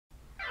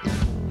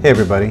Hey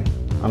everybody,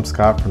 I'm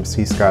Scott from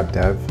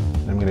cscottdev,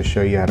 and I'm going to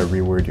show you how to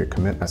reword your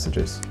commit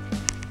messages.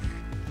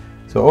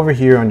 So over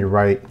here on your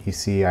right, you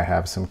see I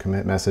have some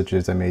commit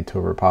messages I made to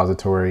a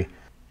repository,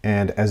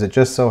 and as it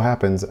just so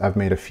happens, I've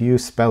made a few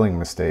spelling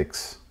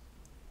mistakes.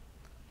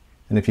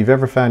 And if you've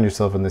ever found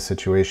yourself in this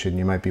situation,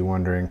 you might be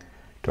wondering,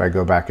 do I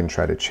go back and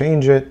try to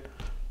change it,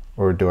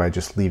 or do I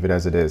just leave it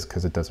as it is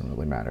because it doesn't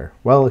really matter?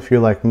 Well, if you're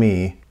like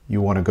me,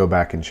 you want to go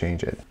back and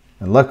change it.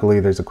 And luckily,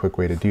 there's a quick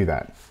way to do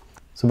that.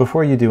 So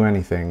before you do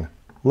anything,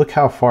 look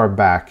how far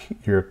back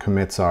your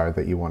commits are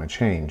that you want to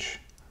change.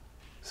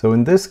 So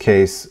in this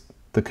case,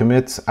 the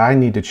commits I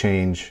need to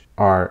change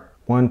are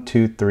 1,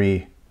 2,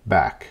 3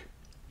 back.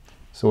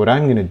 So what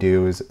I'm going to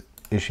do is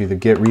issue the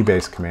get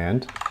rebase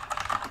command.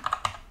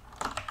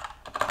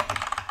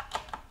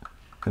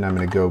 And I'm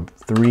going to go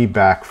 3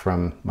 back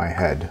from my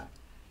head,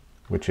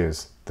 which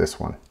is this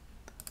one.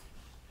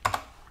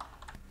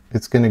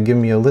 It's going to give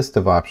me a list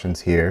of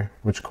options here,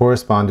 which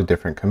correspond to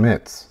different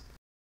commits.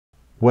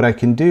 What I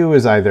can do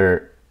is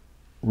either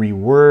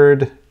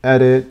reword,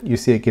 edit. You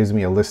see it gives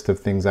me a list of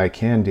things I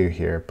can do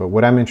here, but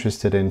what I'm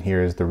interested in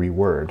here is the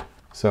reword.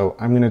 So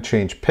I'm going to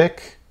change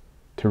pick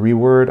to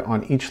reword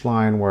on each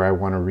line where I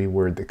want to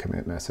reword the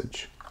commit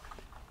message.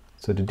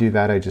 So to do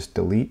that, I just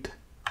delete,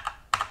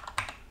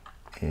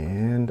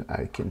 and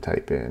I can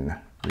type in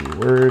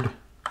reword.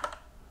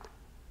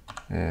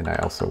 And I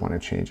also want to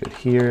change it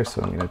here,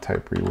 so I'm going to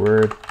type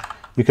reword.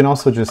 You can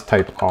also just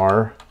type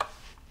R.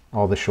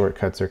 All the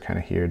shortcuts are kind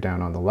of here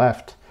down on the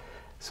left.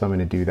 So I'm going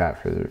to do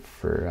that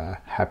for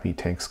Happy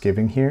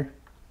Thanksgiving here.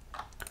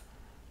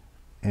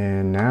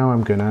 And now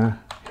I'm going to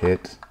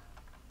hit,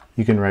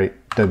 you can write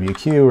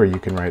WQ or you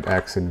can write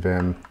X in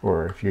Vim,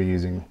 or if you're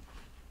using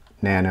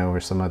Nano or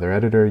some other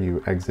editor,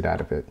 you exit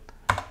out of it.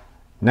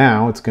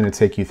 Now it's going to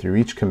take you through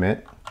each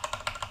commit,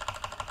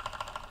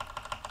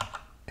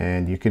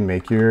 and you can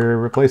make your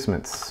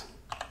replacements.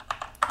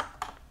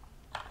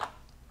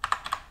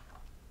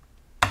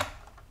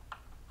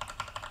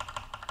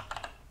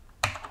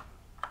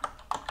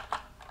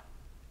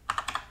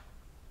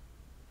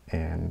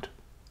 And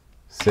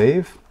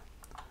save.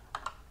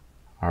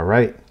 All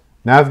right,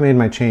 now I've made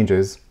my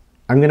changes.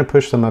 I'm going to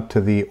push them up to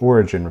the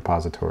origin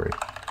repository.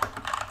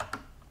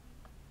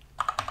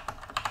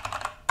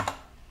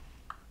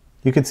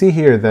 You can see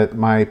here that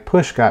my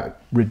push got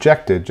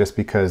rejected just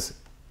because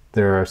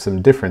there are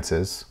some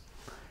differences.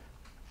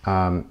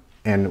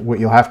 And what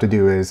you'll have to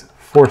do is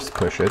force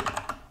push it.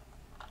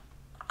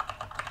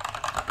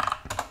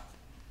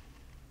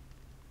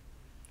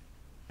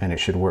 And it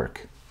should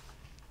work.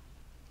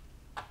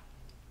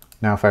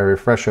 Now if I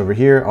refresh over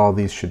here, all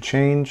these should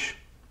change.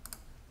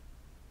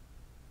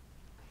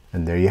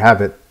 And there you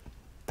have it.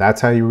 That's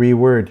how you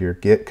reword your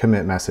git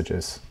commit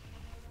messages.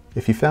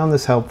 If you found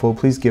this helpful,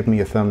 please give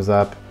me a thumbs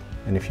up.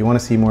 And if you want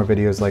to see more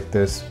videos like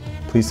this,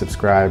 please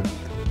subscribe,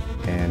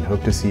 and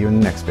hope to see you in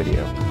the next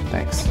video.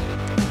 Thanks.